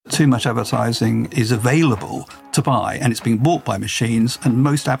too much advertising is available to buy, and it's being bought by machines, and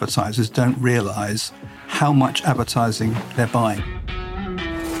most advertisers don't realise how much advertising they're buying.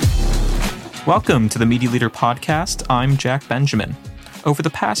 Welcome to the Media Leader Podcast. I'm Jack Benjamin. Over the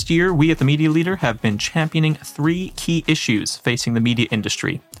past year, we at the Media Leader have been championing three key issues facing the media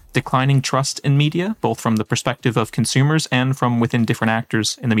industry: declining trust in media, both from the perspective of consumers and from within different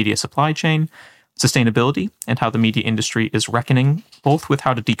actors in the media supply chain; sustainability, and how the media industry is reckoning both with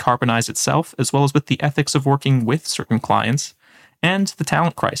how to decarbonize itself as well as with the ethics of working with certain clients; and the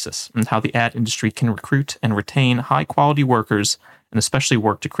talent crisis, and how the ad industry can recruit and retain high-quality workers and especially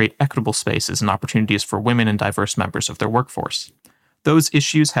work to create equitable spaces and opportunities for women and diverse members of their workforce. Those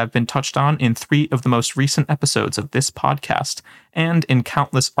issues have been touched on in 3 of the most recent episodes of this podcast and in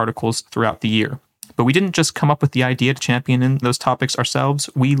countless articles throughout the year. But we didn't just come up with the idea to champion in those topics ourselves.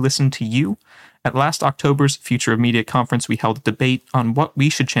 We listened to you. At last October's Future of Media conference, we held a debate on what we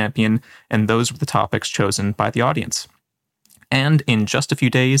should champion, and those were the topics chosen by the audience. And in just a few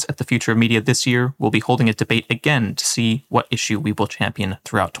days at the Future of Media this year, we'll be holding a debate again to see what issue we will champion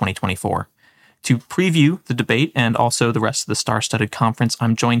throughout 2024. To preview the debate and also the rest of the star-studded conference,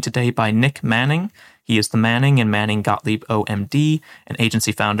 I'm joined today by Nick Manning. He is the Manning and Manning Gottlieb OMD, an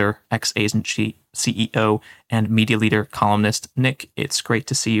agency founder, ex-agency CEO, and media leader columnist. Nick, it's great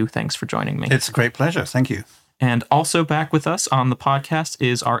to see you. Thanks for joining me. It's a great pleasure. Thank you. And also back with us on the podcast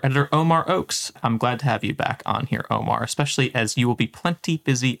is our editor, Omar Oakes. I'm glad to have you back on here, Omar, especially as you will be plenty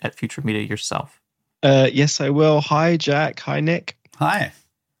busy at Future Media yourself. Yes, I will. Hi, Jack. Hi, Nick. Hi.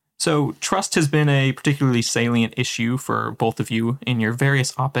 So trust has been a particularly salient issue for both of you in your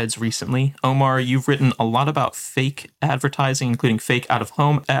various op-eds recently. Omar, you've written a lot about fake advertising, including fake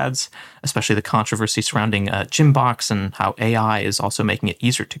out-of-home ads, especially the controversy surrounding Gymbox and how AI is also making it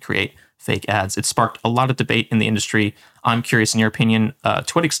easier to create fake ads. It sparked a lot of debate in the industry. I'm curious, in your opinion,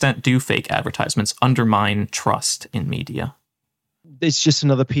 to what extent do fake advertisements undermine trust in media? It's just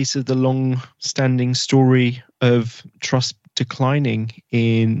another piece of the long-standing story of trust declining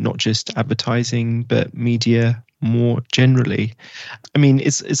in not just advertising, but media more generally. I mean,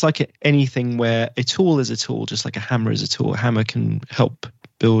 it's like anything where a tool is a tool, just like a hammer is a tool. A hammer can help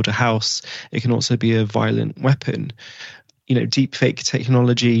build a house. It can also be a violent weapon. You know, deepfake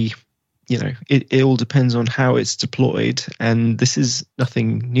technology, it all depends on how it's deployed. And this is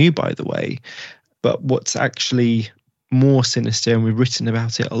nothing new, by the way. But what's actually more sinister, and we've written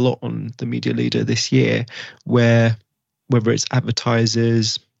about it a lot on the Media Leader this year, where whether it's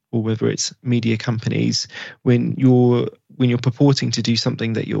advertisers or whether it's media companies, when you're purporting to do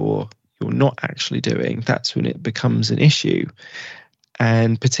something that you're not actually doing, that's when it becomes an issue.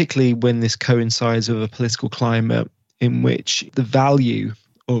 And particularly when this coincides with a political climate in which the value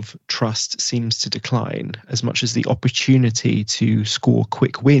of trust seems to decline as much as the opportunity to score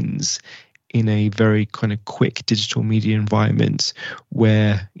quick wins in a very kind of quick digital media environment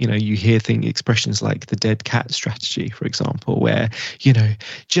where, you hear expressions like the dead cat strategy, for example, where,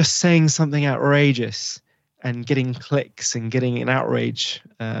 just saying something outrageous and getting clicks and getting an outrage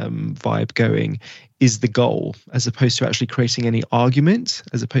vibe going is the goal, as opposed to actually creating any argument,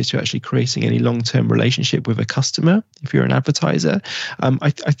 as opposed to actually creating any long-term relationship with a customer if you're an advertiser. I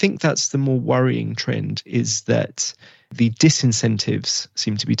think that's the more worrying trend, is that the disincentives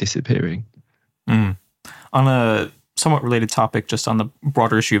seem to be disappearing. On a somewhat related topic, just on the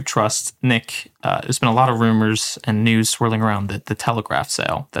broader issue of trust, Nick, there's been a lot of rumors and news swirling around the Telegraph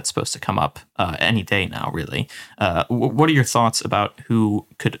sale that's supposed to come up any day now, really. What are your thoughts about who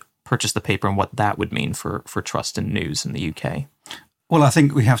could purchase the paper and what that would mean for trust in news in the UK? Well, I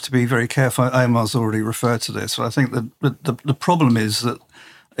think we have to be very careful. Omar's already referred to this. But I think the problem is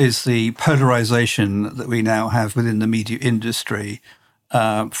the polarization that we now have within the media industry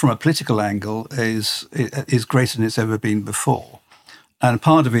from a political angle is greater than it's ever been before. And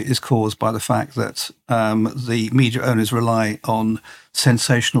part of it is caused by the fact that the media owners rely on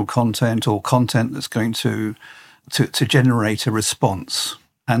sensational content or content that's going to generate a response.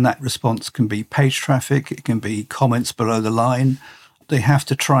 And that response can be page traffic, it can be comments below the line. They have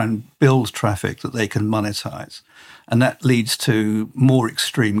to try and build traffic that they can monetize. And that leads to more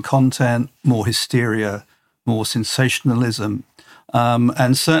extreme content, more hysteria, more sensationalism.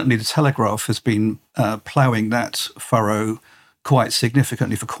 And certainly the Telegraph has been ploughing that furrow quite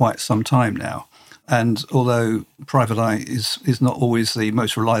significantly for quite some time now. And although Private Eye is not always the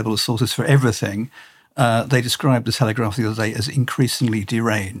most reliable of sources for everything, they described the Telegraph the other day as increasingly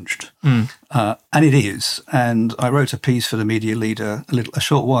deranged. And it is. And I wrote a piece for the Media Leader a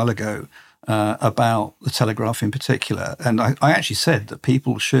short while ago about the Telegraph in particular. And I actually said that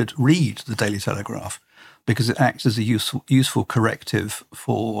people should read the Daily Telegraph. because it acts as a useful corrective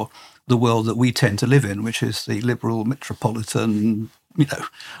for the world that we tend to live in, which is the liberal, metropolitan,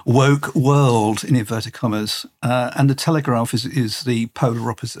 woke world, in inverted commas. And the Telegraph is the polar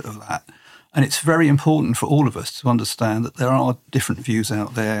opposite of that. And it's very important for all of us to understand that there are different views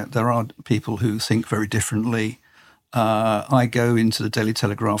out there. There are people who think very differently. I go into the Daily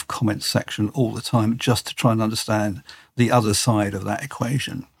Telegraph comments section all the time just to try and understand the other side of that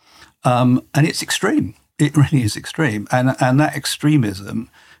equation. And it's extreme. It really is extreme. And that extremism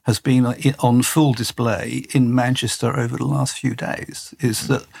has been on full display in Manchester over the last few days, is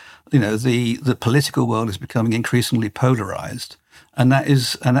that, the political world is becoming increasingly polarized. And that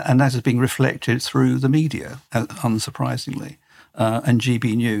is being reflected through the media, unsurprisingly. And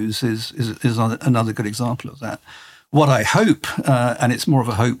GB News is another good example of that. What I hope, and it's more of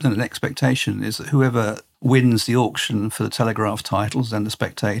a hope than an expectation, is that whoever wins the auction for the Telegraph titles and the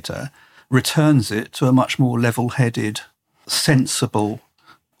Spectator returns it to a much more level-headed, sensible,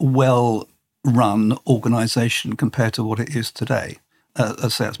 well-run organisation compared to what it is today.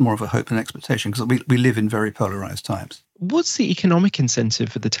 I'd say it's more of a hope than expectation, because we live in very polarised times. What's the economic incentive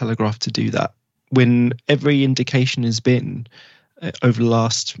for the Telegraph to do that, when every indication has been over the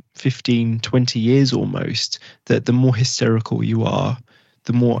last 15, 20 years almost, that the more hysterical you are,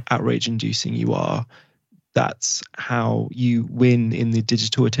 the more outrage-inducing you are, that's how you win in the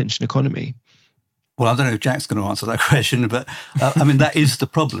digital attention economy? Well, I don't know if Jack's going to answer that question, but that is the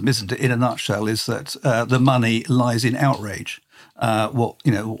problem, isn't it? In a nutshell, is that the money lies in outrage, what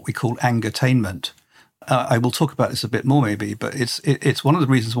we call angertainment. I will talk about this a bit more maybe, but it's one of the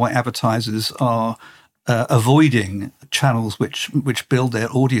reasons why advertisers are avoiding channels which build their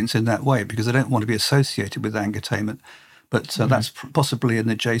audience in that way, because they don't want to be associated with angertainment. But that's possibly an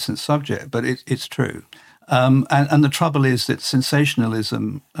adjacent subject, but it's true. And the trouble is that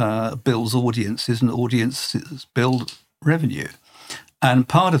sensationalism builds audiences, and audiences build revenue. And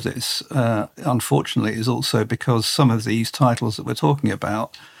part of this, unfortunately, is also because some of these titles that we're talking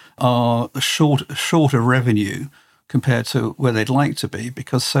about are shorter revenue compared to where they'd like to be,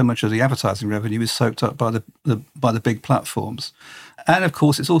 because so much of the advertising revenue is soaked up by the big platforms. And of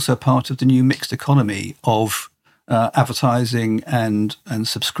course, it's also part of the new mixed economy of advertising and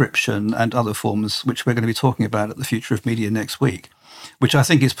subscription and other forms, which we're going to be talking about at the Future of Media next week, which I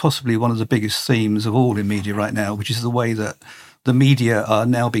think is possibly one of the biggest themes of all in media right now, which is the way that the media are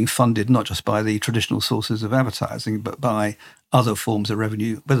now being funded not just by the traditional sources of advertising, but by other forms of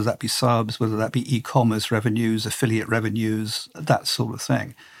revenue, whether that be subs, whether that be e-commerce revenues, affiliate revenues, that sort of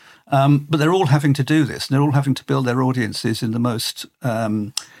thing. But they're all having to do this, and they're all having to build their audiences in the most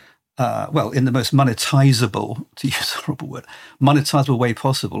in the most monetizable, to use a horrible word, monetizable way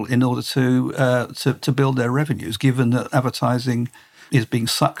possible, in order to build their revenues, given that advertising is being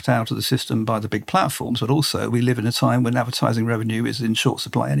sucked out of the system by the big platforms, but also we live in a time when advertising revenue is in short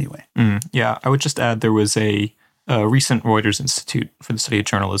supply anyway. Yeah, I would just add there was a recent Reuters Institute for the Study of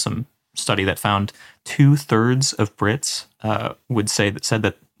Journalism study that found 2/3 of Brits said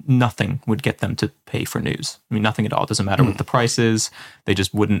that nothing would get them to pay for news. I mean, nothing at all. It doesn't matter what the price is. They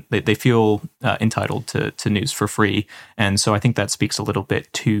just wouldn't. They feel entitled to news for free, and so I think that speaks a little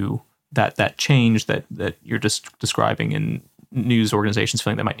bit to that change that you're just describing in news organizations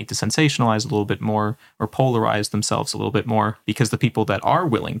feeling they might need to sensationalize a little bit more or polarize themselves a little bit more, because the people that are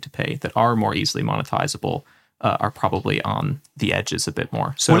willing to pay, that are more easily monetizable, are probably on the edges a bit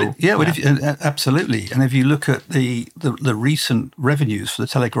more. So absolutely. And if you look at the recent revenues for the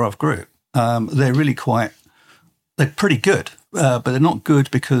Telegraph Group, they're really they're pretty good, but they're not good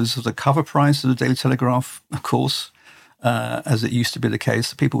because of the cover price of the Daily Telegraph, of course, as it used to be the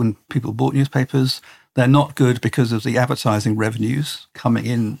case. When people bought newspapers, they're not good because of the advertising revenues coming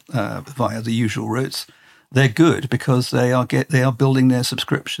in via the usual routes. They're good because they are building their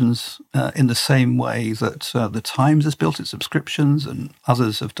subscriptions in the same way that the Times has built its subscriptions, and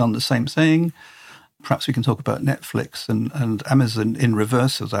others have done the same thing. Perhaps we can talk about Netflix and Amazon in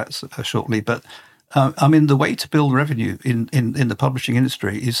reverse of that shortly. But the way to build revenue in the publishing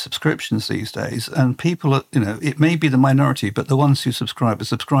industry is subscriptions these days. And people are, it may be the minority, but the ones who subscribe are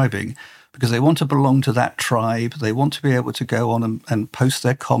subscribing because they want to belong to that tribe. They want to be able to go on and post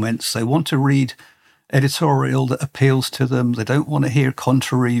their comments. They want to read editorial that appeals to them. They don't want to hear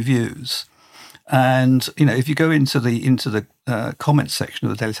contrary views. And if you go into the comments section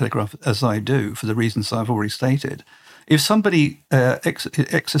of the Daily Telegraph, as I do, for the reasons I've already stated, if somebody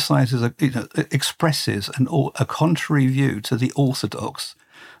expresses a contrary view to the orthodox,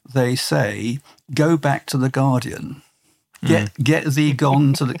 they say, go back to The Guardian. Get thee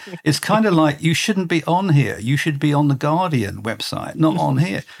gone to the... It's kind of like, you shouldn't be on here. You should be on the Guardian website, not on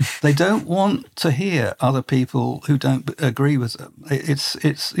here. They don't want to hear other people who don't agree with them. It's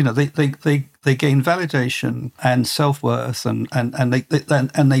they gain validation and self-worth, and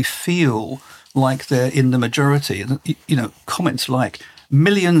they feel like they're in the majority. Comments like,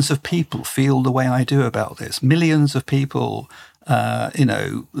 millions of people feel the way I do about this. Millions of people,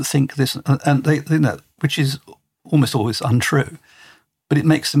 think this, and they which is almost always untrue, but it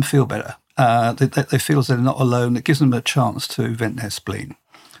makes them feel better. They feel as though they're not alone. It gives them a chance to vent their spleen,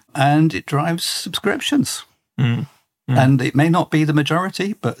 and it drives subscriptions. And it may not be the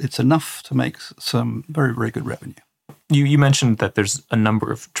majority, but it's enough to make some very, very good revenue. You mentioned that there's a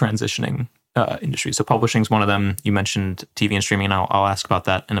number of transitioning industries. So publishing is one of them. You mentioned TV and streaming, and I'll ask about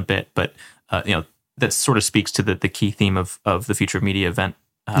that in a bit. But that sort of speaks to the key theme of the Future of Media event,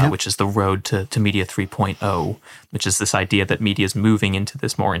 which is the road to Media 3.0, which is this idea that media is moving into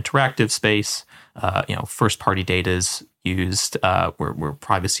this more interactive space. First-party data is used, where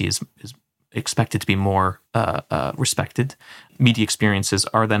privacy is expected to be more respected. Media experiences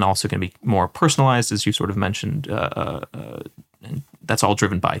are then also going to be more personalized, as you sort of mentioned, and that's all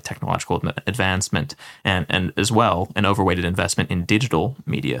driven by technological advancement and as well an overweighted investment in digital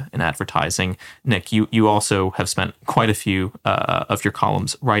media and advertising. Nick, you also have spent quite a few of your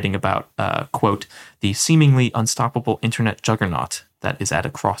columns writing about, quote, the seemingly unstoppable internet juggernaut that is at a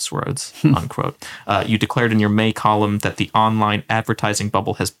crossroads, unquote. You declared in your May column that the online advertising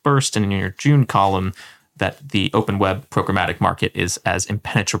bubble has burst, and in your June column that the open web programmatic market is as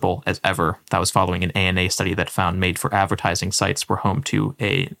impenetrable as ever. That was following an ANA study that found made-for-advertising sites were home to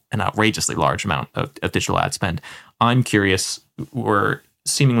an outrageously large amount of digital ad spend. I'm curious, we're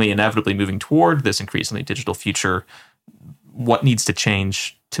seemingly inevitably moving toward this increasingly digital future. What needs to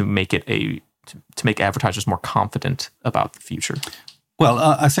change to make it to make advertisers more confident about the future? Well,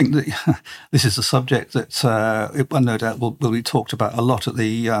 I think that this is a subject that, no doubt, will be talked about a lot at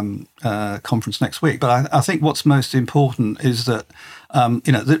the conference next week. But I think what's most important is that,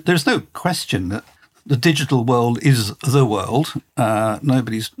 there's no question that the digital world is the world.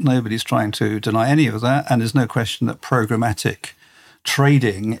 Nobody's trying to deny any of that. And there's no question that programmatic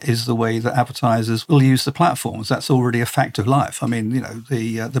trading is the way that advertisers will use the platforms. That's already a fact of life. I mean,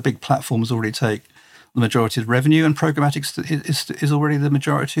 the big platforms already take the majority of revenue, and programmatic is already the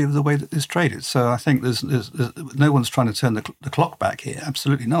majority of the way that it's traded. So I think there's no one's trying to turn the clock back here.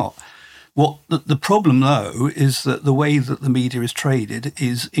 Absolutely not. What the problem, though, is that the way that the media is traded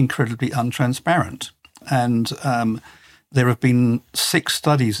is incredibly untransparent. And there have been 6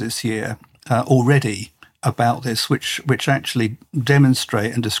 studies this year already about this, which actually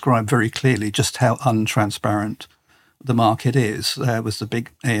demonstrate and describe very clearly just how untransparent the market is. There was the big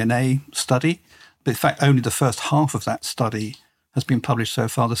ANA study. But in fact, only the first half of that study has been published so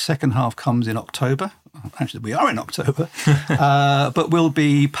far. The second half comes in October. Actually, we are in October, but will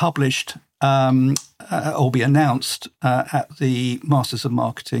be published or be announced at the Masters of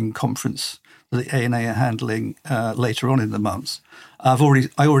Marketing conference that the ANA are handling later on in the month. I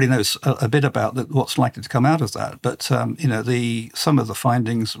already know a bit about what's likely to come out of that, but some of the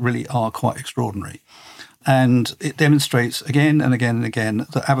findings really are quite extraordinary. And it demonstrates again and again and again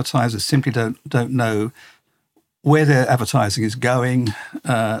that advertisers simply don't know where their advertising is going,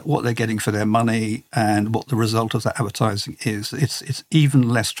 what they're getting for their money, and what the result of that advertising is. It's even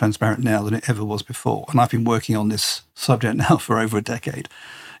less transparent now than it ever was before. And I've been working on this subject now for over a decade.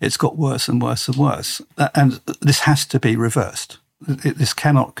 It's got worse and worse and worse. And this has to be reversed. This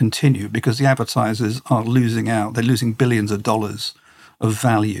cannot continue because the advertisers are losing out. They're losing billions of dollars of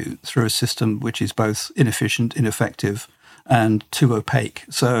value through a system which is both inefficient, ineffective, and too opaque.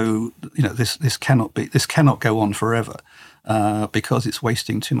 So this cannot go on forever because it's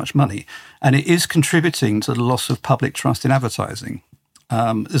wasting too much money, and it is contributing to the loss of public trust in advertising.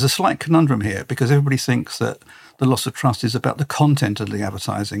 There's a slight conundrum here because everybody thinks that the loss of trust is about the content of the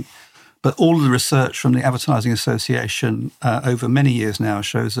advertising, but all of the research from the Advertising Association over many years now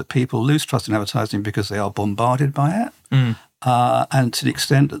shows that people lose trust in advertising because they are bombarded by it. And to the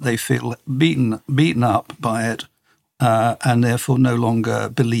extent that they feel beaten up by it, and therefore no longer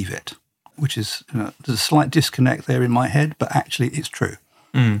believe it, which is, there's a slight disconnect there in my head, but actually it's true.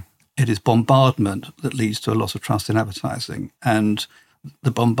 It is bombardment that leads to a loss of trust in advertising, and the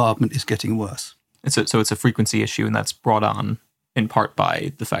bombardment is getting worse. So it's a frequency issue, and that's brought on in part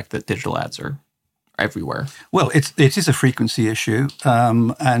by the fact that digital ads are everywhere. Well, it is a frequency issue,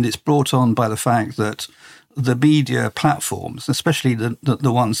 and it's brought on by the fact that the media platforms, especially the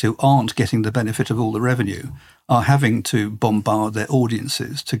ones who aren't getting the benefit of all the revenue, are having to bombard their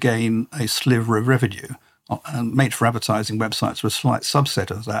audiences to gain a sliver of revenue and made-for-advertising websites are a slight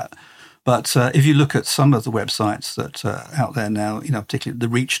subset of that. But if you look at some of the websites that are out there now, particularly the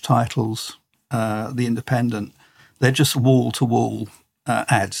Reach titles, the Independent, they're just wall-to-wall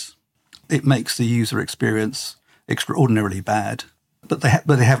ads. It makes the user experience extraordinarily bad. But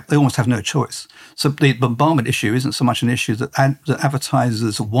they almost have no choice. So the bombardment issue isn't so much an issue that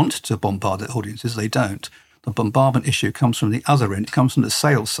advertisers want to bombard their audiences. They don't. The bombardment issue comes from the other end. It comes from the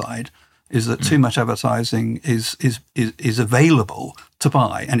sales side. Is that too much advertising is available to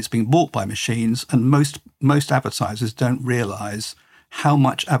buy, and it's being bought by machines. And most advertisers don't realise how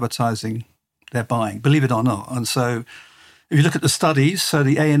much advertising they're buying, believe it or not. And so, if you look at the studies, so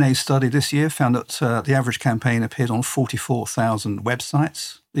the ANA study this year found that the average campaign appeared on 44,000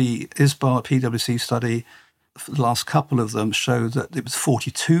 websites. The ISBA PwC study, the last couple of them, showed that it was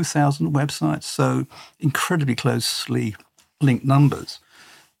 42,000 websites. So incredibly closely linked numbers.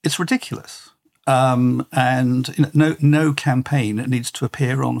 It's ridiculous. And no campaign needs to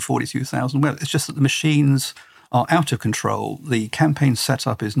appear on 42,000 websites. It's just that the machines are out of control. The campaign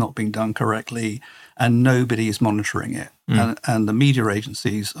setup is not being done correctly, and nobody is monitoring it. And the media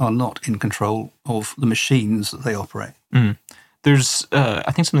agencies are not in control of the machines that they operate. There's,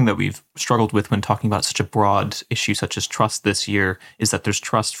 I think, something that we've struggled with when talking about such a broad issue such as trust this year is that there's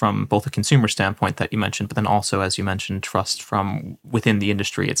trust from both a consumer standpoint that you mentioned, but then also, as you mentioned, trust from within the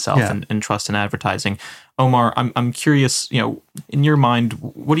industry itself and trust in advertising. Omar, I'm curious, in your mind,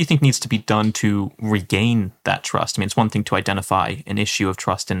 what do you think needs to be done to regain that trust? I mean, it's one thing to identify an issue of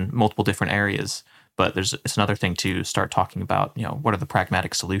trust in multiple different areas, but it's another thing to start talking about, what are the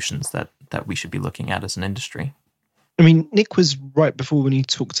pragmatic solutions that we should be looking at as an industry? I mean, Nick was right before when he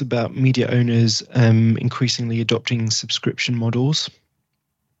talked about media owners increasingly adopting subscription models,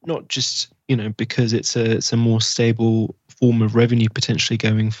 not just, because it's a more stable form of revenue potentially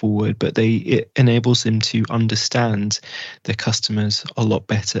going forward, but it enables them to understand their customers a lot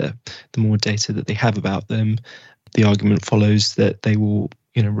better. The more data that they have about them, the argument follows that they will,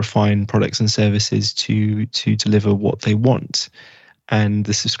 refine products and services to deliver what they want. And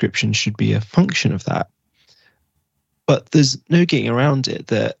the subscription should be a function of that. But there's no getting around it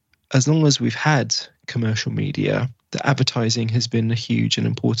that as long as we've had commercial media, the advertising has been a huge and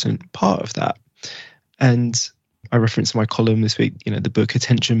important part of that. And I referenced in my column this week, the book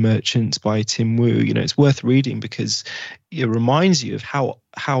Attention Merchants by Tim Wu. It's worth reading because it reminds you of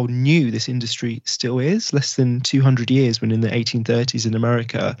how new this industry still is. Less than 200 years, when in the 1830s in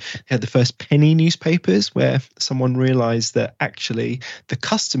America, they had the first penny newspapers where someone realized that actually the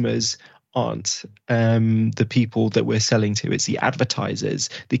customers aren't the people that we're selling to. It's the advertisers.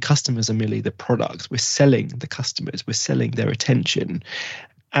 The customers are merely the products. We're selling the customers. We're selling their attention.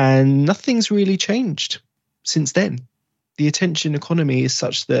 And nothing's really changed since then. The attention economy is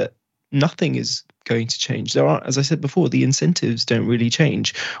such that nothing is going to change. There are, as I said before, the incentives don't really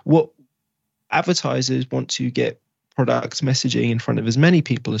change. What advertisers want to get products messaging in front of as many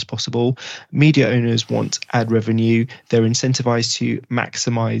people as possible. Media owners want ad revenue. They're incentivized to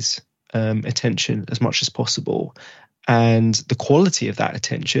maximize attention as much as possible. And the quality of that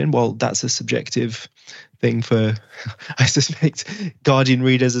attention, well, that's a subjective thing for, I suspect, Guardian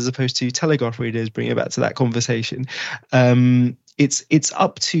readers as opposed to Telegraph readers, bringing it back to that conversation. It's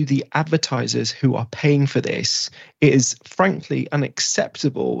up to the advertisers who are paying for this. It is frankly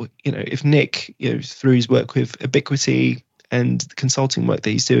unacceptable, if Nick, through his work with Ubiquity and the consulting work that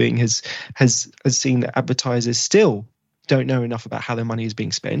he's doing has seen that advertisers still don't know enough about how their money is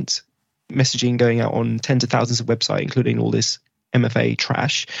being spent. Messaging going out on tens of thousands of websites, including all this MFA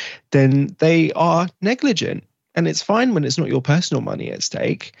trash, then they are negligent. And it's fine when it's not your personal money at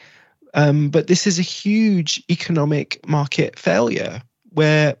stake. But this is a huge economic market failure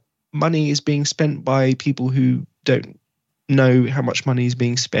where money is being spent by people who don't know how much money is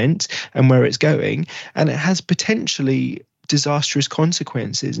being spent and where it's going. And it has potentially disastrous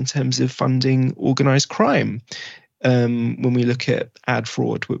consequences in terms of funding organized crime. When we look at ad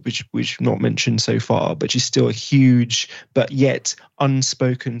fraud, which we've not mentioned so far, but is still a huge but yet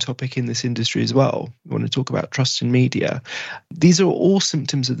unspoken topic in this industry as well. We want to talk about trust in media. These are all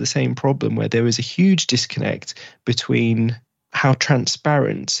symptoms of the same problem, where there is a huge disconnect between how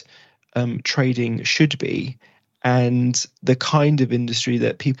transparent trading should be and the kind of industry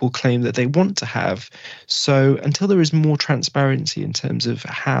that people claim that they want to have. So until there is more transparency in terms of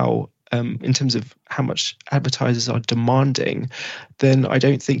how much advertisers are demanding, then I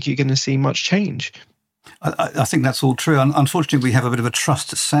don't think you're going to see much change. I think that's all true. Unfortunately, we have a bit of a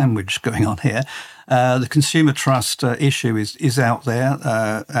trust sandwich going on here. The consumer trust issue is out there,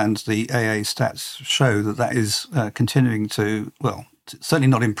 and the AA stats show that is continuing to, certainly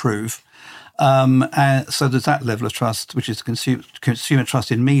not improve. And so there's that level of trust, which is consumer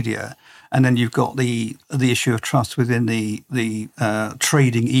trust in media. And then you've got the issue of trust within the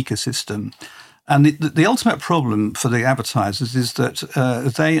trading ecosystem. And the ultimate problem for the advertisers is that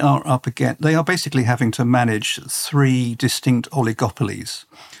they are basically having to manage three distinct oligopolies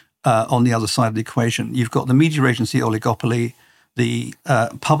on the other side of the equation. You've got the media agency oligopoly, the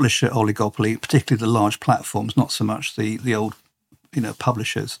publisher oligopoly, particularly the large platforms, not so much the old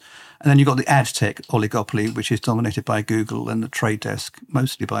publishers. And then you've got the ad tech oligopoly, which is dominated by Google and the Trade Desk,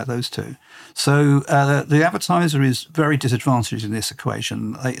 mostly by those two. So the advertiser is very disadvantaged in this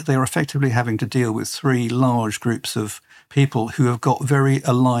equation. They are effectively having to deal with three large groups of people who have got very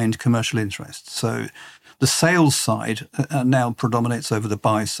aligned commercial interests. So the sales side now predominates over the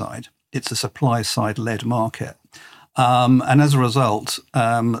buy side. It's a supply side led market. And as a result,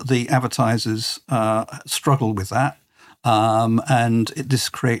 the advertisers struggle with that. And this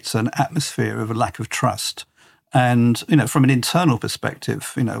creates an atmosphere of a lack of trust. And, from an internal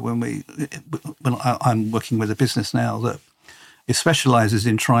perspective, when I'm working with a business now that it specializes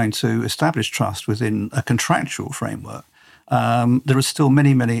in trying to establish trust within a contractual framework, there are still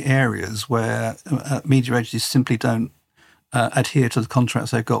many, many areas where media agencies simply don't adhere to the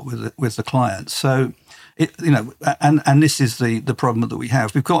contracts they've got with the clients. So, and this is the problem that we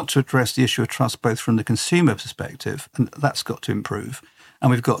have. We've got to address the issue of trust both from the consumer perspective, and that's got to improve, and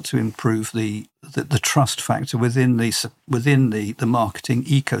we've got to improve the trust factor within the marketing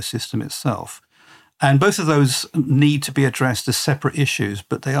ecosystem itself. And both of those need to be addressed as separate issues,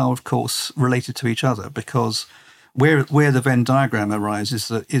 but they are, of course, related to each other, because where the Venn diagram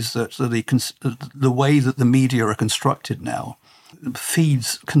arises is that the way that the media are constructed now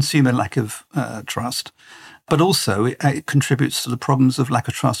feeds consumer lack of trust, but also it contributes to the problems of lack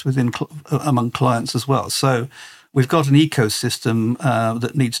of trust among clients as well. So we've got an ecosystem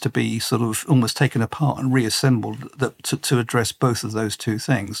that needs to be sort of almost taken apart and reassembled to address both of those two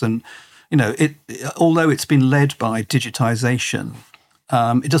things. And although it's been led by digitization,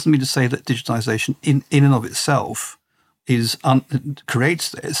 it doesn't mean to say that digitization in and of itself creates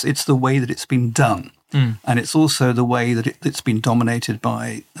this. It's the way that it's been done. And it's also the way that it's been dominated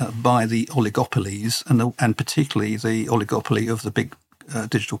by the oligopolies and particularly the oligopoly of the big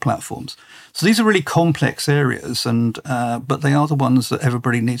digital platforms. So these are really complex areas, but they are the ones that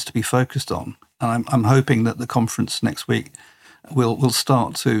everybody needs to be focused on. And I'm hoping that the conference next week will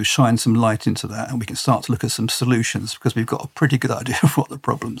start to shine some light into that, and we can start to look at some solutions, because we've got a pretty good idea of what the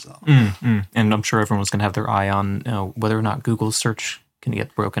problems are. And I'm sure everyone's going to have their eye on whether or not Google's search can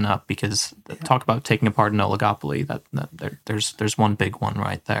get broken up, because talk about taking apart an oligopoly, there's one big one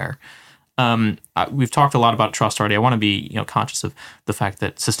right there. We've talked a lot about trust already. I want to be conscious of the fact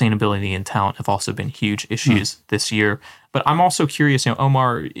that sustainability and talent have also been huge issues this year. But I'm also curious,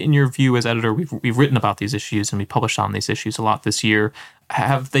 Omar, in your view as editor, we've written about these issues and we published on these issues a lot this year.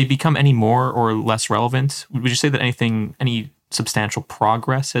 Have they become any more or less relevant? Would you say that any substantial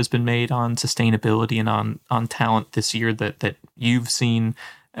progress has been made on sustainability and on talent this year that you've seen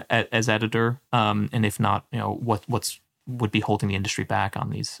as editor? And if not, what would be holding the industry back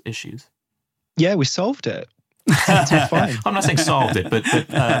on these issues? Yeah, we solved it. It's fine. I'm not saying solved it, but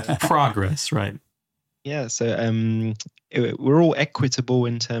progress, right? Yeah, so we're all equitable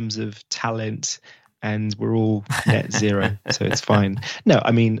in terms of talent, and we're all net zero, so it's fine. No,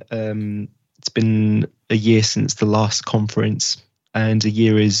 I mean, it's been a year since the last conference, and a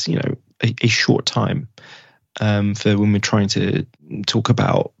year is, a short time for when we're trying to talk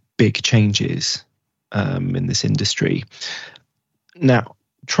about big changes in this industry. Now,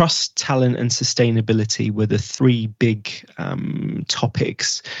 trust, talent, and sustainability were the three big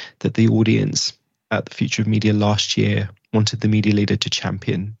topics that the audience at the Future of Media last year wanted the media leader to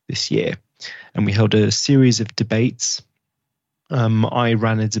champion this year. And we held a series of debates. I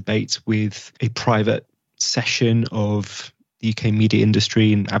ran a debate with a private session of the UK media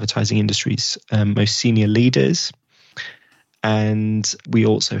industry and advertising industry's most senior leaders. And we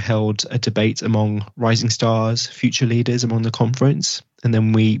also held a debate among rising stars, future leaders among the conference. And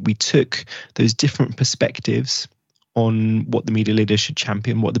then we took those different perspectives on what the media leader should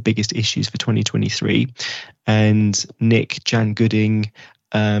champion, what the biggest issues for 2023. And Nick, Jan Gooding,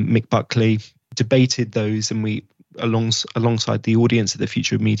 Mick Buckley debated those, and we, alongside the audience at the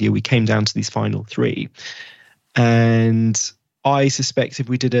Future of Media, we came down to these final three. And I suspect if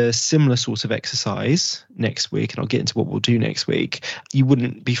we did a similar sort of exercise next week, and I'll get into what we'll do next week, you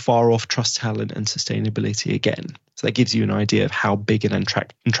wouldn't be far off trust, talent, and sustainability again. So that gives you an idea of how big and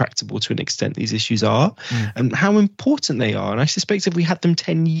intractable to an extent these issues are and how important they are. And I suspect if we had them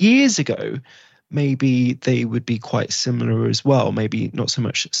 10 years ago, maybe they would be quite similar as well, maybe not so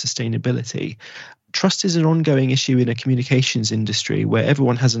much sustainability. Trust is an ongoing issue in a communications industry where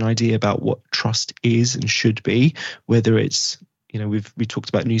everyone has an idea about what trust is and should be, whether it's, we talked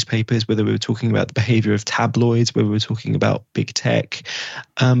about newspapers, whether we were talking about the behavior of tabloids, whether we were talking about big tech,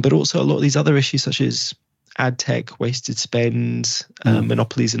 but also a lot of these other issues such as ad tech, wasted spend,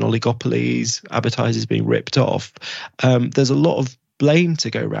 monopolies and oligopolies, advertisers being ripped off. There's a lot of blame to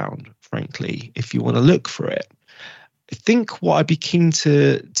go around, frankly, if you want to look for it. I think what I'd be keen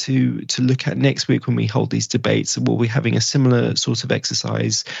to look at next week when we hold these debates, we'll be having a similar sort of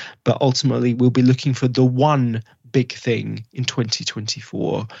exercise, but ultimately we'll be looking for the one big thing in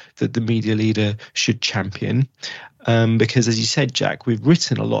 2024 that the media leader should champion. Because as you said, Jack, we've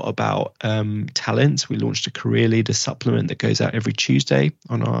written a lot about talent. We launched a career leader supplement that goes out every Tuesday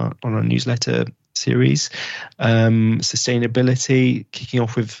on our newsletter series. Sustainability, kicking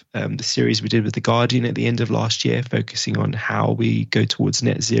off with the series we did with The Guardian at the end of last year, focusing on how we go towards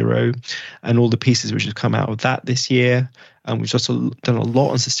net zero and all the pieces which have come out of that this year. We've also done a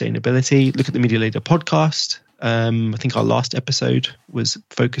lot on sustainability. Look at the Media Leader podcast. I think our last episode was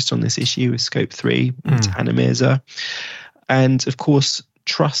focused on this issue with Scope 3 with Hannah Mirza. And of course,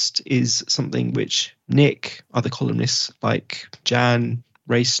 trust is something which Nick, other columnists like Jan,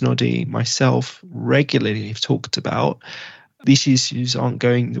 Ray Snoddy, myself regularly have talked about. These issues aren't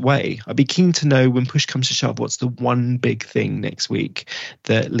going away. I'd be keen to know, when push comes to shove, what's the one big thing next week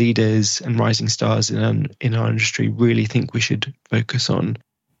that leaders and rising stars in our industry really think we should focus on.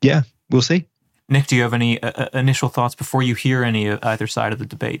 Yeah, we'll see. Nick, do you have any initial thoughts before you hear any either side of the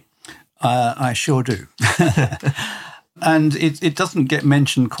debate? I sure do. And it doesn't get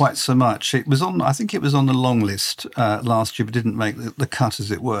mentioned quite so much. I think it was on the long list last year, but didn't make the cut,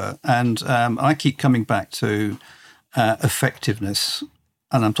 as it were. And I keep coming back to effectiveness,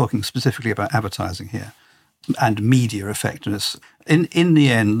 and I'm talking specifically about advertising here, and media effectiveness. In the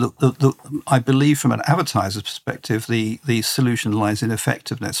end, I believe from an advertiser's perspective, the solution lies in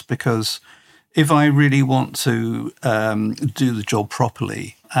effectiveness, because if I really want to do the job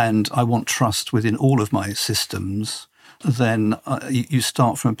properly and I want trust within all of my systems, then you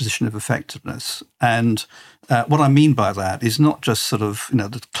start from a position of effectiveness. And what I mean by that is not just sort of,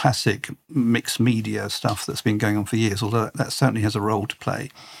 the classic mixed media stuff that's been going on for years, although that certainly has a role to play,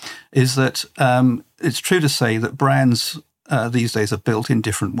 is that it's true to say that brands these days are built in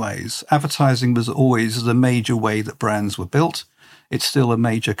different ways. Advertising was always the major way that brands were built. It's still a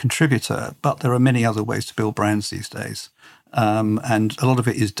major contributor, but there are many other ways to build brands these days. And a lot of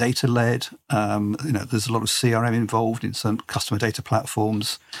it is data-led. There's a lot of CRM involved in some customer data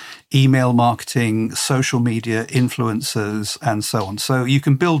platforms, email marketing, social media, influencers, and so on. So you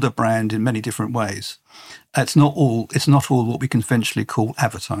can build a brand in many different ways. It's not all what we conventionally call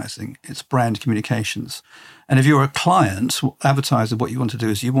advertising. It's brand communications. And if you're a client, advertiser, what you want to do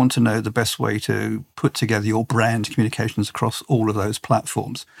is you want to know the best way to put together your brand communications across all of those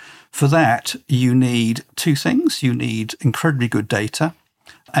platforms. For that, you need two things. You need incredibly good data,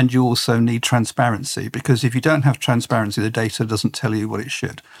 and you also need transparency, because if you don't have transparency, the data doesn't tell you what it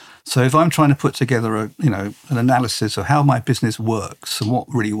should. So if I'm trying to put together an analysis of how my business works and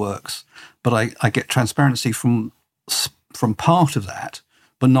what really works, but I get transparency from part of that,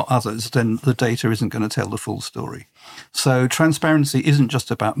 but not others, then the data isn't going to tell the full story. So transparency isn't just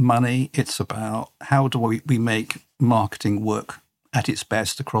about money. It's about how do we make marketing work at its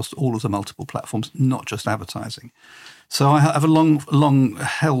best across all of the multiple platforms, not just advertising. So I have a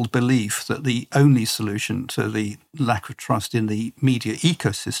long-held belief that the only solution to the lack of trust in the media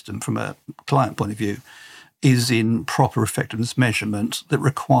ecosystem from a client point of view is in proper effectiveness measurement that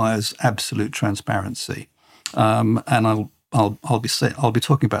requires absolute transparency. And I'll be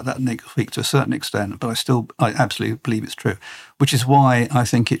talking about that next week to a certain extent, but I absolutely believe it's true, which is why I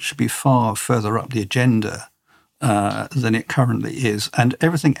think it should be far further up the agenda than it currently is. And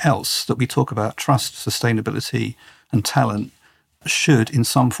everything else that we talk about, trust, sustainability, and talent, should in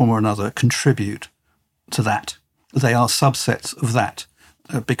some form or another contribute to that. They are subsets of that.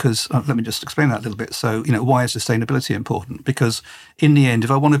 Because let me just explain that a little bit. So, why is sustainability important? Because in the end,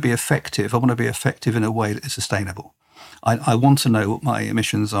 if I want to be effective, I want to be effective in a way that is sustainable. I want to know what my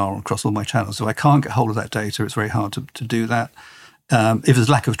emissions are across all my channels. So I can't get hold of that data. It's very hard to do that. If there's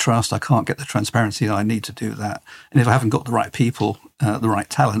lack of trust, I can't get the transparency that I need to do that. And if I haven't got the right people, the right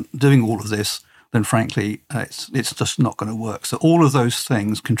talent doing all of this, then frankly, it's just not going to work. So all of those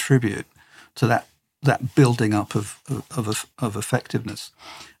things contribute to that building up of effectiveness.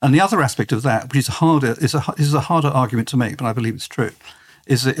 And the other aspect of that, which is a harder argument to make, but I believe it's true,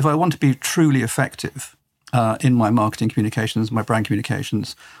 is that if I want to be truly effective, in my marketing communications, my brand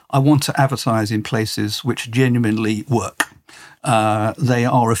communications, I want to advertise in places which genuinely work. They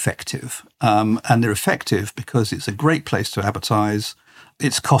are effective. And they're effective because it's a great place to advertise.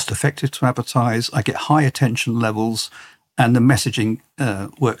 It's cost effective to advertise. I get high attention levels and the messaging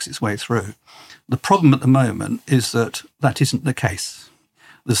works its way through. The problem at the moment is that isn't the case.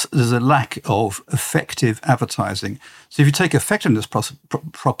 There's a lack of effective advertising. So if you take effectiveness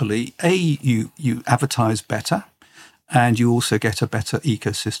properly, you advertise better, and you also get a better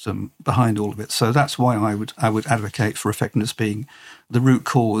ecosystem behind all of it. So that's why I would advocate for effectiveness being the root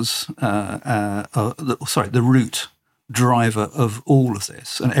cause, the root driver of all of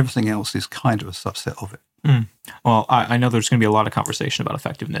this, and everything else is kind of a subset of it. Mm. Well, I know there's going to be a lot of conversation about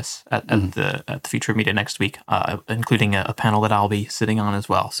effectiveness at the Future of Media next week, including a panel that I'll be sitting on as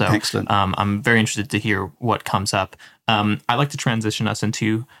well. So excellent. I'm very interested to hear what comes up. I'd like to transition us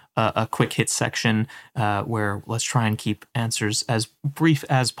into a quick hit section where let's try and keep answers as brief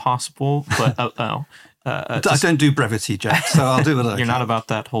as possible. But I don't do brevity, Jack, so I'll do it. You're not about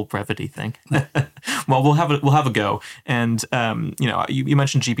that whole brevity thing. Well, we'll have a go. And you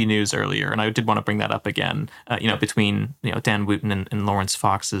mentioned GB News earlier, and I did want to bring that up again. Between Dan Wooten and Lawrence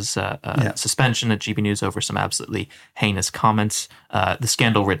Fox's suspension at GB News over some absolutely heinous comments, the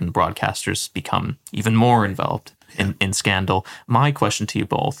scandal-ridden broadcasters become even more involved in scandal. My question to you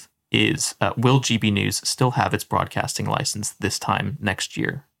both is: will GB News still have its broadcasting license this time next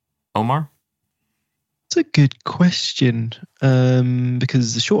year? Omar? It's a good question,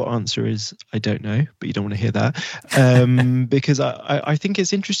 because the short answer is I don't know, but you don't want to hear that, because I think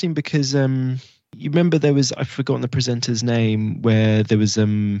it's interesting because you remember there was, I've forgotten the presenter's name, where there was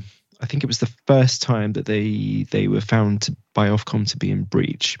I think it was the first time that they were found by Ofcom to be in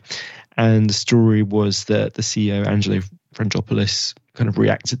breach, and the story was that the CEO Angelo Frangopoulos kind of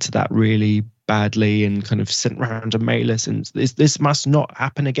reacted to that really badly and kind of sent around a mailer since this must not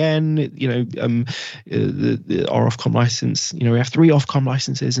happen again. Our Ofcom license, we have 3 Ofcom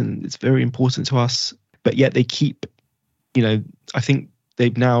licenses and it's very important to us. But yet they keep, I think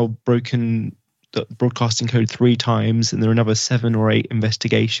they've now broken the broadcasting code 3 times, and there are another 7 or 8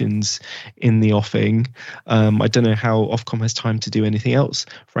 investigations in the offing. I don't know how Ofcom has time to do anything else,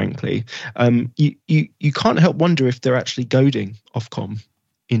 frankly. You can't help wonder if they're actually goading Ofcom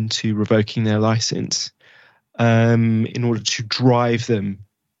into revoking their license in order to drive them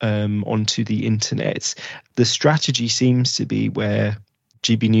onto the internet. The strategy seems to be where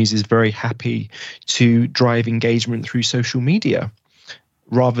GB News is very happy to drive engagement through social media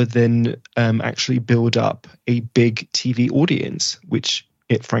rather than actually build up a big TV audience, which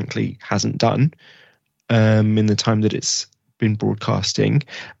it frankly hasn't done in the time that it's been broadcasting.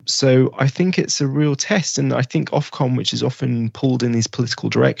 So I think it's a real test, and I think Ofcom, which is often pulled in these political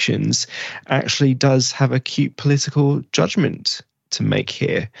directions, actually does have a cute political judgment to make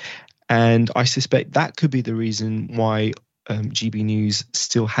here. And I suspect that could be the reason why GB News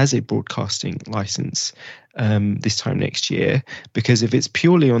still has a broadcasting license this time next year, because if it's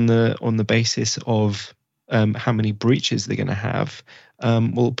purely on the basis of how many breaches they're going to have,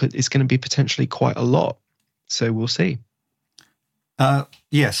 it's going to be potentially quite a lot. So we'll see.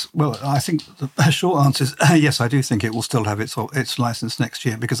 Yes. Well, I think the short answer is yes, I do think it will still have its license next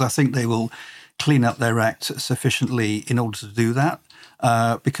year, because I think they will clean up their act sufficiently in order to do that,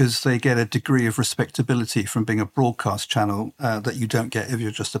 because they get a degree of respectability from being a broadcast channel that you don't get if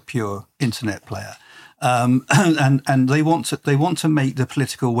you're just a pure internet player. And they want to make the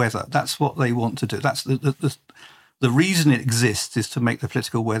political weather. That's what they want to do. That's the reason it exists is to make the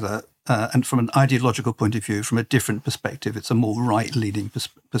political weather, and from an ideological point of view, from a different perspective. It's a more right-leaning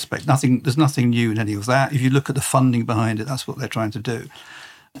perspective. There's nothing new in any of that. If you look at the funding behind it, that's what they're trying to do.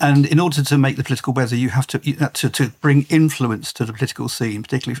 And in order to make the political weather, you have to bring influence to the political scene,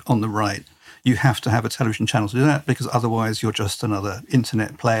 particularly on the right. You have to have a television channel to do that, because otherwise you're just another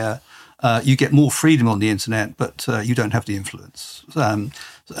internet player. You get more freedom on the internet, but you don't have the influence. So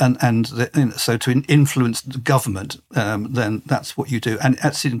to influence the government, then that's what you do. And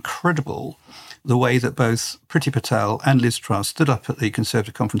it's incredible the way that both Priti Patel and Liz Truss stood up at the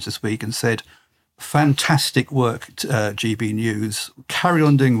Conservative conference this week and said, fantastic work, GB News. Carry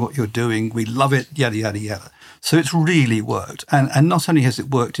on doing what you're doing. We love it, yada, yada, yada. So it's really worked. And not only has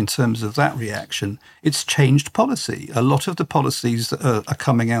it worked in terms of that reaction, it's changed policy. A lot of the policies that are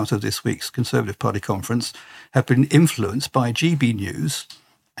coming out of this week's Conservative Party conference have been influenced by GB News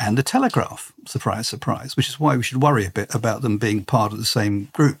and The Telegraph. Surprise, surprise, which is why we should worry a bit about them being part of the same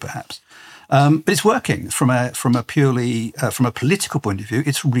group, perhaps. But it's working from a political point of view.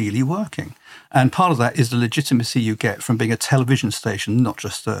 It's really working. And part of that is the legitimacy you get from being a television station, not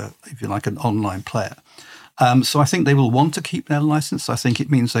just if you like, an online player. So I think they will want to keep their license. I think it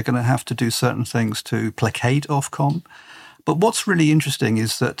means they're going to have to do certain things to placate Ofcom. But what's really interesting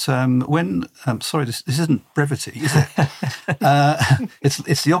is that this isn't brevity, is it?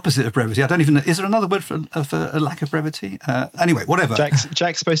 It's the opposite of brevity. I don't even know. Is there another word for a lack of brevity? Anyway, whatever.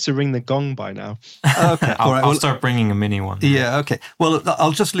 Jack's supposed to ring the gong by now. Okay, I'll start bringing a mini one. Yeah, okay. Well,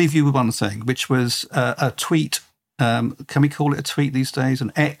 I'll just leave you with one thing, which was a tweet. Can we call it a tweet these days?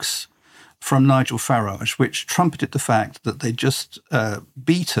 An X from Nigel Farage, which trumpeted the fact that they just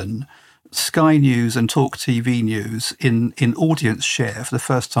beaten Sky News and Talk TV News in audience share for the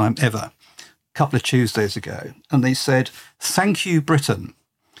first time ever, a couple of Tuesdays ago. And they said, "Thank you, Britain."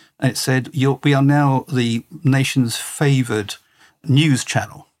 And it said, "We are now the nation's favoured news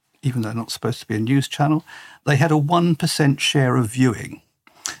channel," even though they're not supposed to be a news channel. They had a 1% share of viewing,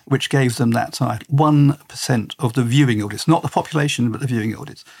 which gave them that title. 1% of the viewing audience, not the population, but the viewing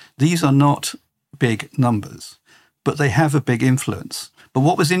audience. These are not big numbers, but they have a big influence. But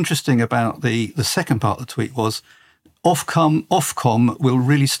what was interesting about the second part of the tweet was Ofcom will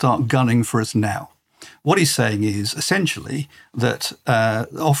really start gunning for us now. What he's saying is essentially that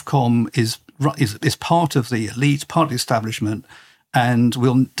Ofcom is part of the elite, part of the establishment, and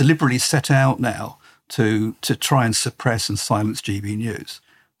will deliberately set out now to try and suppress and silence GB News.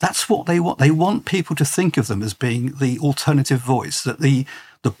 That's what they want. They want people to think of them as being the alternative voice, that the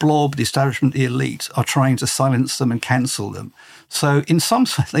blob, the establishment, the elite are trying to silence them and cancel them. So in some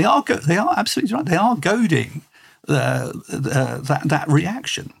sense, they are absolutely right. They are goading that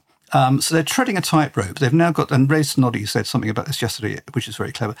reaction. So they're treading a tightrope. They've now got, and Ray Snoddy said something about this yesterday, which is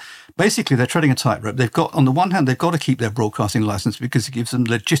very clever. Basically, they're treading a tightrope. They've got, on the one hand, they've got to keep their broadcasting license because it gives them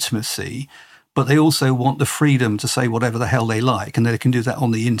legitimacy, but they also want the freedom to say whatever the hell they like, and they can do that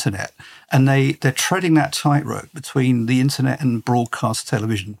on the internet. And they're treading that tightrope between the internet and broadcast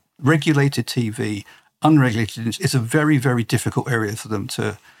television, regulated TV, unregulated. It's a very, very difficult area for them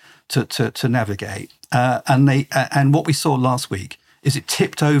to navigate. And what we saw last week is it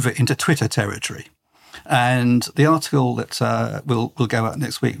tipped over into Twitter territory. And the article that will go out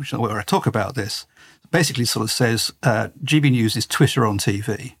next week, where I talk about this, basically sort of says GB News is Twitter on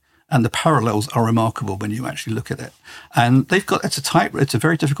TV. And the parallels are remarkable when you actually look at it. And it's a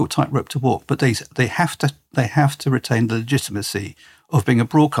very difficult tightrope to walk, but they have to retain the legitimacy of being a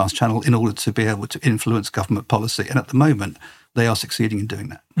broadcast channel in order to be able to influence government policy. And at the moment, they are succeeding in doing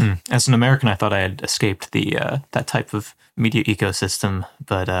that. As an American, I thought I had escaped that type of media ecosystem,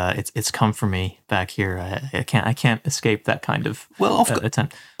 but it's come for me back here. I can't escape that kind of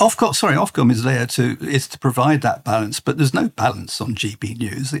attempt. Ofcom is there to provide that balance, but there's no balance on GB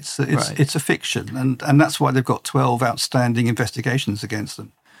News. It's a fiction, and that's why they've got 12 outstanding investigations against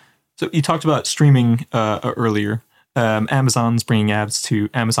them. So you talked about streaming earlier. Amazon's bringing ads to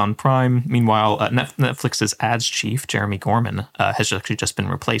Amazon Prime. Meanwhile, Netflix's ads chief, Jeremy Gorman, has actually just been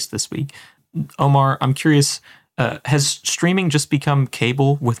replaced this week. Omar, I'm curious, has streaming just become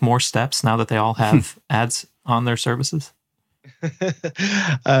cable with more steps now that they all have ads on their services?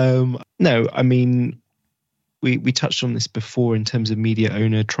 No, I mean, we touched on this before in terms of media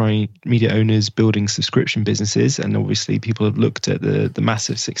owners building subscription businesses, and obviously people have looked at the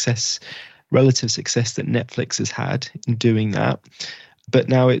massive relative success that Netflix has had in doing that. But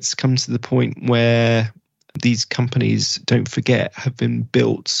now it's come to the point where these companies, don't forget, have been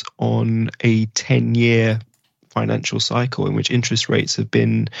built on a 10-year financial cycle in which interest rates have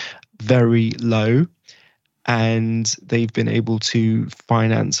been very low, and they've been able to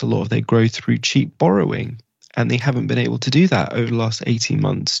finance a lot of their growth through cheap borrowing. And they haven't been able to do that over the last 18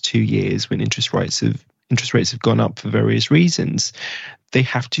 months, 2 years, when interest rates have gone up for various reasons. They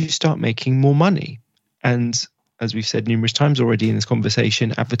have to start making more money. And as we've said numerous times already in this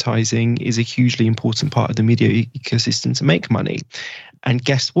conversation, advertising is a hugely important part of the media ecosystem to make money. And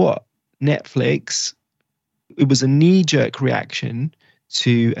guess what? Netflix, it was a knee-jerk reaction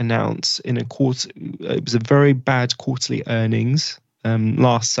to announce it was a very bad quarterly earnings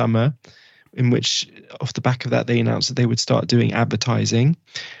last summer, in which off the back of that, they announced that they would start doing advertising.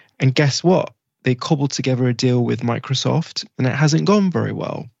 And guess what? They cobbled together a deal with Microsoft, and it hasn't gone very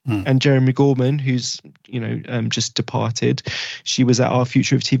well. And Jeremy Gorman, who's just departed, she was at our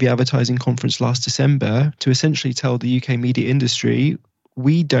Future of TV Advertising conference last December to essentially tell the UK media industry,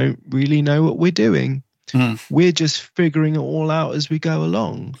 we don't really know what we're doing. We're just figuring it all out as we go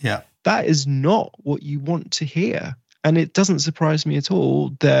along. Yeah, that is not what you want to hear, and it doesn't surprise me at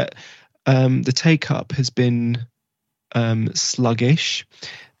all that the take-up has been sluggish.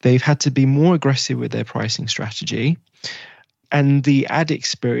 They've had to be more aggressive with their pricing strategy. And the ad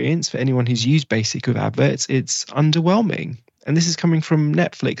experience, for anyone who's used Basic with adverts, it's underwhelming. And this is coming from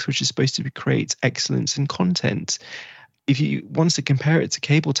Netflix, which is supposed to create excellence in content. If you want to compare it to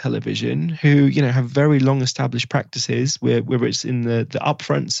cable television, who have very long established practices, whether it's in the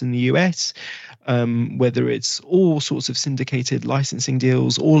upfronts in the US, whether it's all sorts of syndicated licensing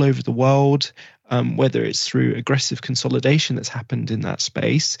deals all over the world, whether it's through aggressive consolidation that's happened in that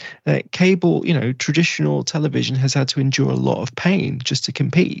space, cable, traditional television has had to endure a lot of pain just to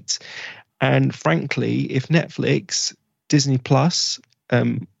compete. And frankly, if Netflix, Disney Plus,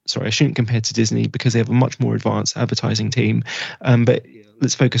 sorry, I shouldn't compare to Disney because they have a much more advanced advertising team. But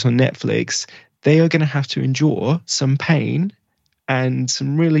let's focus on Netflix. They are going to have to endure some pain and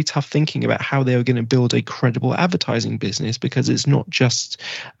some really tough thinking about how they are going to build a credible advertising business, because it's not just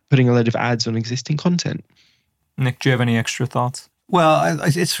putting a load of ads on existing content. Nick, do you have any extra thoughts? Well,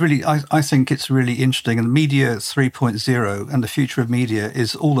 I think it's really interesting. And Media 3.0 and the future of media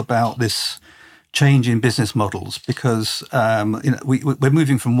is all about this change in business models, because we're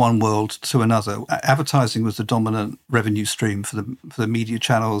moving from one world to another. Advertising was the dominant revenue stream for the media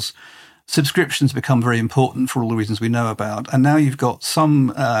channels. Subscriptions become very important for all the reasons we know about. And now you've got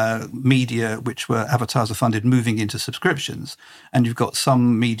some media which were advertiser funded moving into subscriptions, and you've got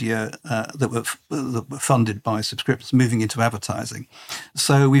some media that were funded by subscriptions moving into advertising.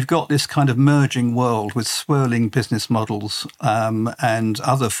 So we've got this kind of merging world with swirling business models and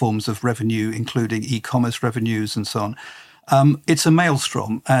other forms of revenue, including e-commerce revenues and so on. It's a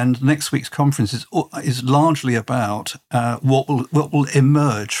maelstrom, and next week's conference is largely about what will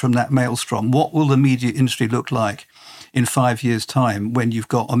emerge from that maelstrom. What will the media industry look like in 5 years' time when you've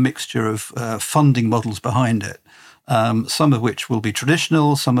got a mixture of funding models behind it, some of which will be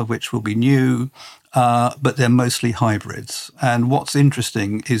traditional, some of which will be new, but they're mostly hybrids. And what's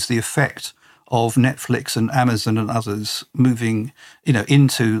interesting is the effect of Netflix and Amazon and others moving,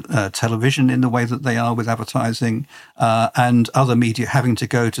 into television in the way that they are with advertising, and other media having to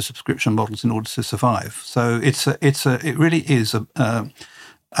go to subscription models in order to survive. So it really is a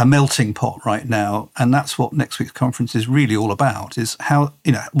melting pot right now, and that's what next week's conference is really all about: is how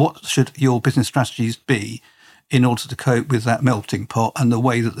what should your business strategies be in order to cope with that melting pot and the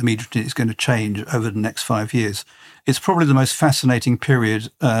way that the media is going to change over the next 5 years. It's probably the most fascinating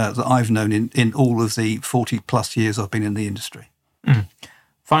period that I've known in all of the 40 plus years I've been in the industry.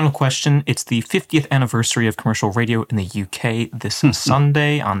 Final question. It's the 50th anniversary of commercial radio in the UK this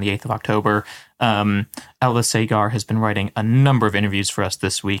Sunday on the 8th of October. Ella Sagar has been writing a number of interviews for us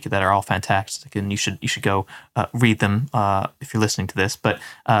this week that are all fantastic, and you should go read them if you're listening to this. But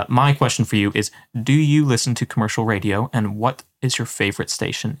my question for you is, do you listen to commercial radio, and what is your favorite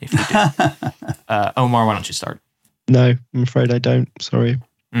station if you do? Omar, why don't you start? No, I'm afraid I don't. Sorry.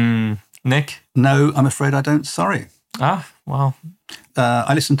 Nick? No, I'm afraid I don't. Sorry. Well.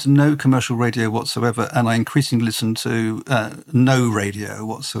 I listen to no commercial radio whatsoever, and I increasingly listen to no radio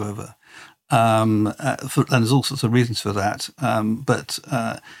whatsoever. And there's all sorts of reasons for that. But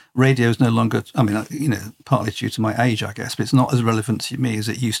radio is no longer, partly due to my age, I guess, but it's not as relevant to me as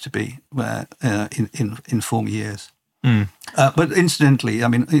it used to be in former years. But incidentally,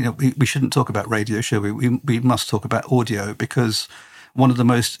 we shouldn't talk about radio, shall we? We must talk about audio, because one of the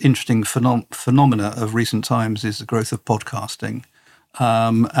most interesting phenomena of recent times is the growth of podcasting.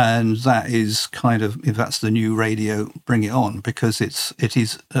 And that is if that's the new radio, bring it on, because it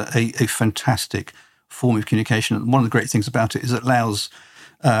is a fantastic form of communication. And one of the great things about it is it allows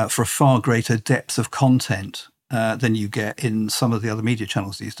for a far greater depth of content than you get in some of the other media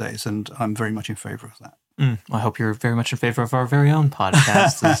channels these days. And I'm very much in favour of that. I hope you're very much in favor of our very own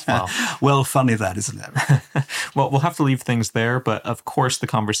podcast as well. Well, funny that, isn't it? Well, we'll have to leave things there, but of course the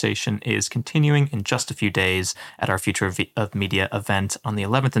conversation is continuing in just a few days at our Future of Media event on the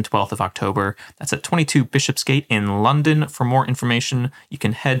 11th and 12th of October. That's at 22 Bishopsgate in London. For more information, you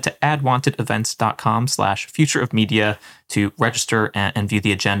can head to adwantedevents.com/futureofmedia to register and view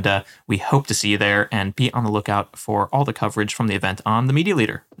the agenda. We hope to see you there, and be on the lookout for all the coverage from the event on The Media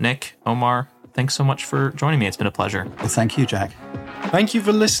Leader. Nick, Omar, thanks so much for joining me. It's been a pleasure. Well, thank you, Jack. Thank you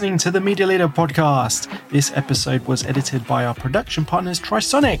for listening to the Media Leader podcast. This episode was edited by our production partners,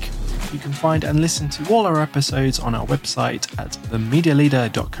 Trisonic. You can find and listen to all our episodes on our website at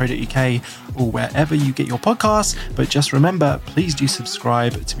themedialeader.co.uk or wherever you get your podcasts. But just remember, please do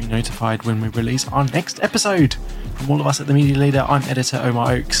subscribe to be notified when we release our next episode. From all of us at The Media Leader, I'm editor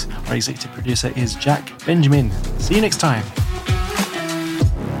Omar Oakes. Our executive producer is Jack Benjamin. See you next time.